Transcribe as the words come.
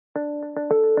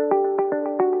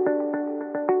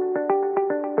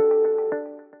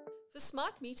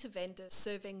smart meter vendors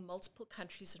serving multiple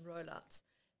countries and rollouts,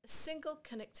 a single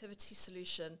connectivity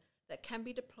solution that can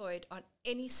be deployed on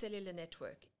any cellular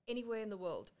network anywhere in the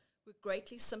world would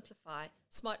greatly simplify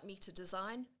smart meter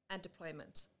design and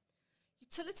deployment.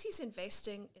 Utilities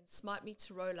investing in smart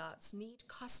meter rollouts need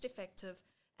cost-effective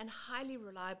and highly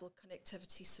reliable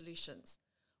connectivity solutions,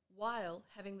 while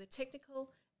having the technical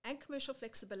and commercial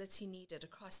flexibility needed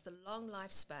across the long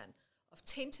lifespan of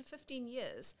 10 to 15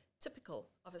 years typical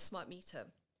of a smart meter.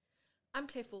 I'm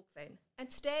Claire Falkveen,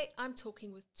 and today I'm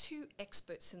talking with two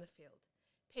experts in the field,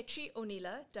 Petri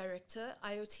Ounila, Director,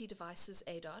 IoT Devices,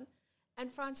 Aidon,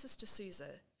 and Francis de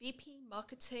Souza, VP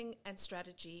Marketing and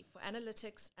Strategy for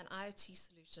Analytics and IoT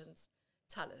Solutions,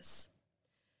 Thales.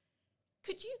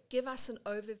 Could you give us an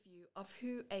overview of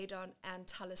who Aidon and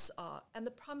Thales are and the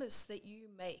promise that you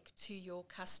make to your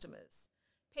customers?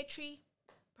 Petri,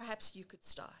 perhaps you could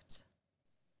start.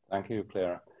 Thank you,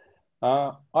 Claire.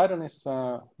 Aidon is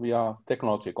we are a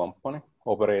technology company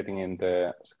operating in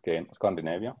the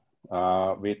Scandinavia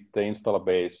with the installer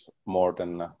base more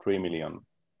than 3 million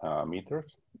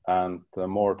meters and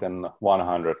more than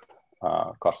 100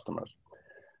 customers.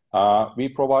 We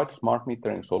provide smart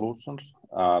metering solutions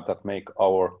that make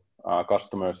our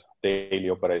customers'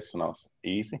 daily operations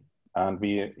easy, and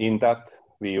we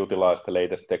utilize the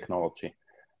latest technology.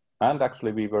 And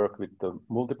actually, we work with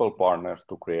multiple partners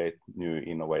to create new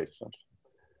innovations.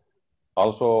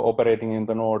 Also, operating in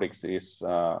the Nordics is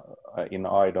in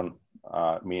Aidon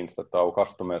means that our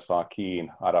customers are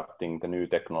keen adapting the new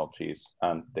technologies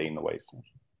and the innovations.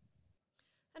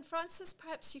 And Francis,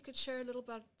 perhaps you could share a little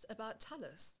bit about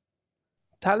Thales.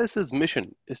 Thales's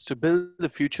mission is to build a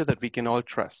future that we can all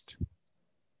trust.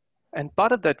 And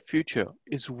part of that future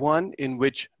is one in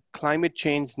which climate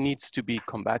change needs to be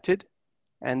combated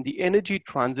and the energy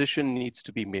transition needs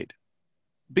to be made,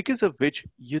 because of which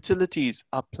utilities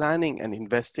are planning and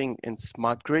investing in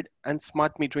smart grid and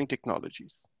smart metering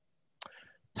technologies.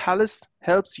 Thales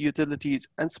helps utilities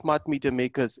and smart meter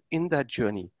makers in that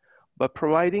journey by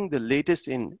providing the latest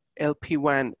in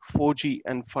LPWAN, 4G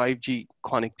and 5G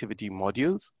connectivity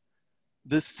modules,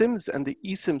 the SIMs and the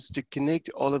eSIMs to connect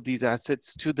all of these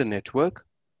assets to the network,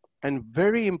 and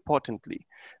very importantly,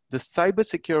 the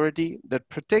cybersecurity that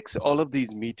protects all of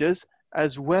these meters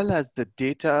as well as the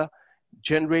data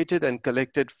generated and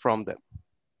collected from them.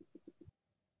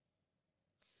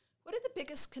 What are the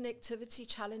biggest connectivity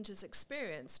challenges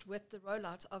experienced with the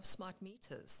rollout of smart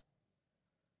meters?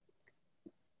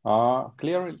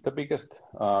 Clearly, the biggest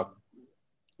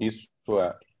issue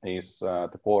is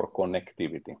the poor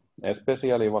connectivity,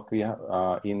 especially what we have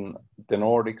in the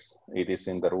Nordics. It is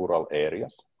in the rural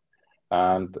areas.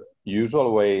 And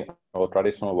usual way or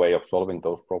traditional way of solving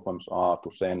those problems are to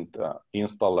send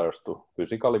installers to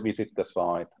physically visit the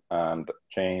site and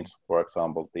change, for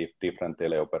example, the different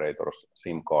teleoperators'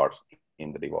 SIM cards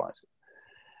in the devices.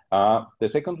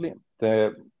 Secondly,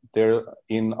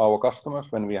 in our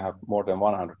customers, when we have more than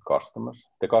 100 customers,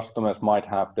 the customers might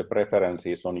have the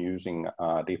preferences on using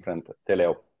different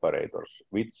teleoperators,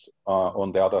 which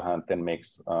on the other hand then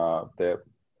makes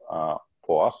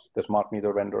for us, the smart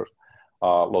meter vendors,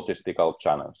 logistical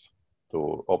challenge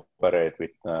to operate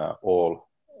with all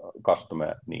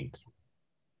customer needs.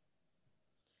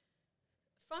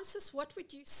 Francis, what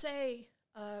would you say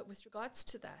with regards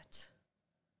to that?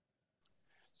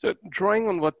 So drawing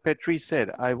on what Petri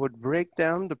said, I would break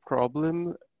down the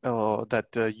problem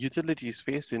that utilities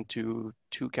face into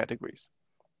two categories.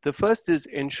 The first is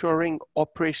ensuring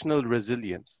operational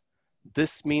resilience.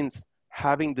 This means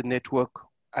having the network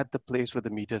at the place where the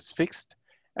meter is fixed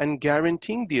and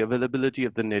guaranteeing the availability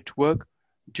of the network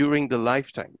during the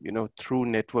lifetime, through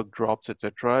network drops,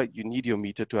 etc. You need your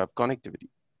meter to have connectivity.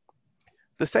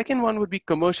 The second one would be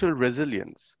commercial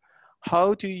resilience.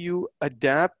 How do you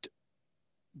adapt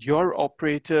your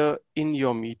operator in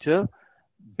your meter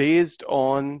based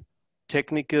on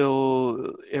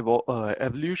technical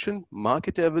evolution,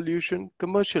 market evolution,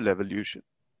 commercial evolution?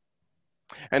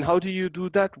 And how do you do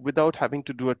that without having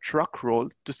to do a truck roll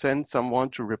to send someone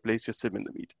to replace your SIM in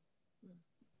the meter?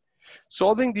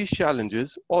 Solving these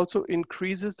challenges also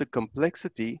increases the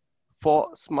complexity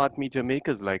for smart meter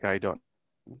makers like Aidon.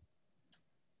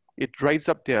 It drives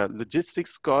up their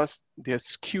logistics costs, their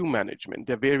SKU management,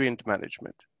 their variant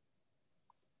management.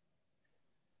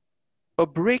 A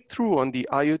breakthrough on the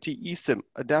IoT eSIM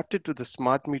adapted to the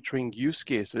smart metering use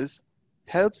cases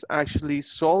helps actually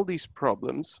solve these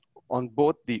problems on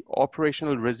both the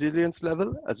operational resilience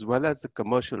level as well as the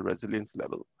commercial resilience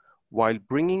level, while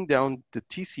bringing down the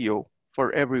TCO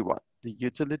for everyone, the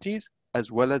utilities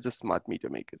as well as the smart meter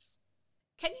makers.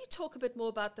 Can you talk a bit more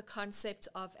about the concept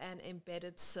of an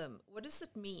embedded SIM? What does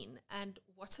it mean and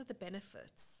what are the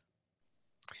benefits?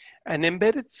 An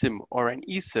embedded SIM or an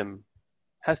eSIM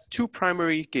has two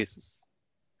primary cases.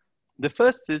 The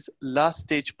first is last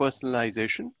stage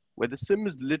personalization, where the SIM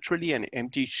is literally an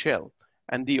empty shell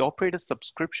and the operator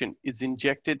subscription is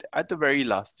injected at the very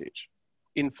last stage,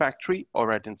 in factory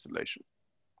or at installation.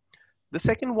 The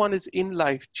second one is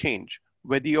in-life change,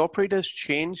 where the operator is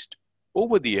changed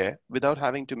over the air without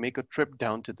having to make a trip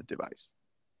down to the device.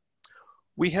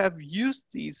 We have used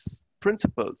these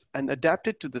principles and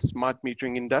adapted to the smart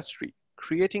metering industry,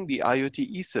 creating the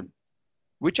IoT eSIM,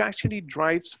 which actually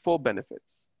drives four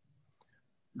benefits.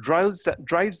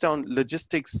 Drives down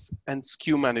logistics and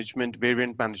SKU management,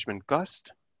 variant management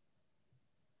cost,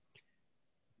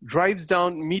 drives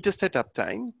down meter setup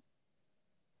time,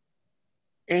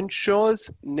 ensures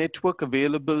network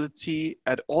availability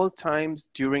at all times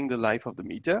during the life of the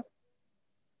meter,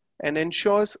 and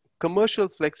ensures commercial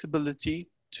flexibility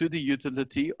to the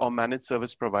utility or managed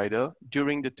service provider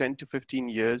during the 10 to 15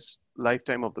 years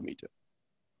lifetime of the meter.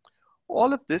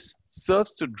 All of this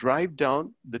serves to drive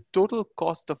down the total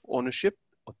cost of ownership,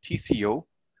 or TCO,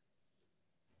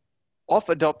 of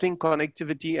adopting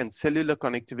connectivity and cellular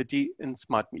connectivity in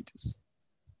smart meters.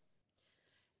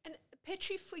 And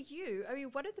Petri, for you, I mean,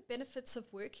 what are the benefits of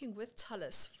working with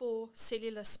Tulus for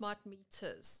cellular smart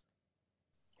meters?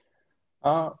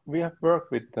 We have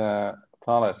worked with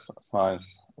Thales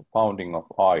since founding of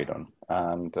Aidon,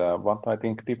 and what I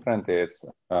think differentiates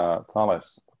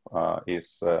Thales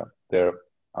is their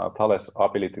Thales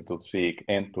ability to seek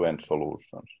end-to-end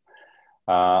solutions.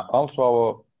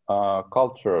 Also, our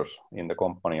cultures in the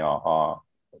company are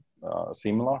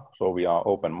similar, so we are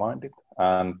open-minded,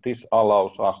 and this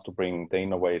allows us to bring the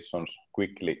innovations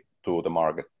quickly to the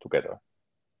market together.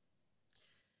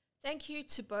 Thank you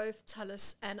to both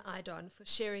Tulus and Aidon for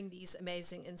sharing these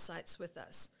amazing insights with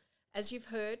us. As you've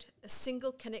heard, a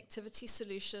single connectivity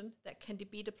solution that can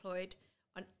be deployed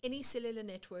on any cellular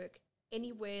network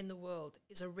anywhere in the world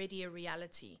is already a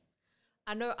reality.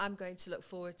 I know I'm going to look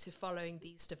forward to following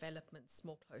these developments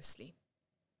more closely.